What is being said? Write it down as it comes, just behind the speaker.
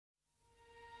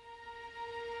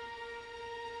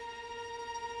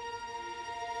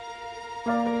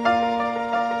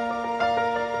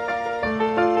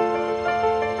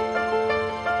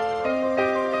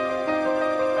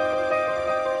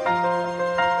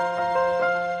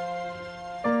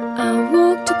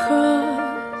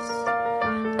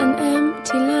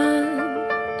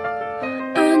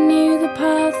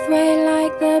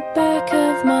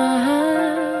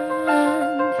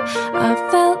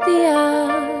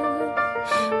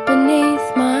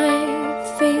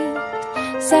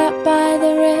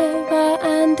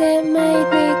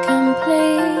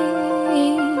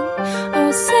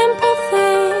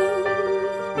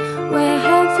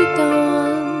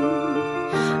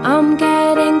I'm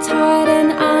getting tired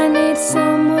and I need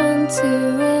someone to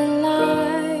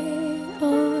rely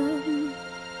on.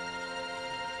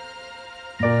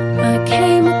 I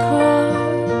came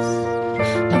across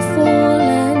a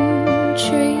fallen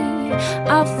tree.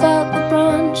 I felt the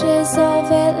branches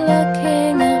of it look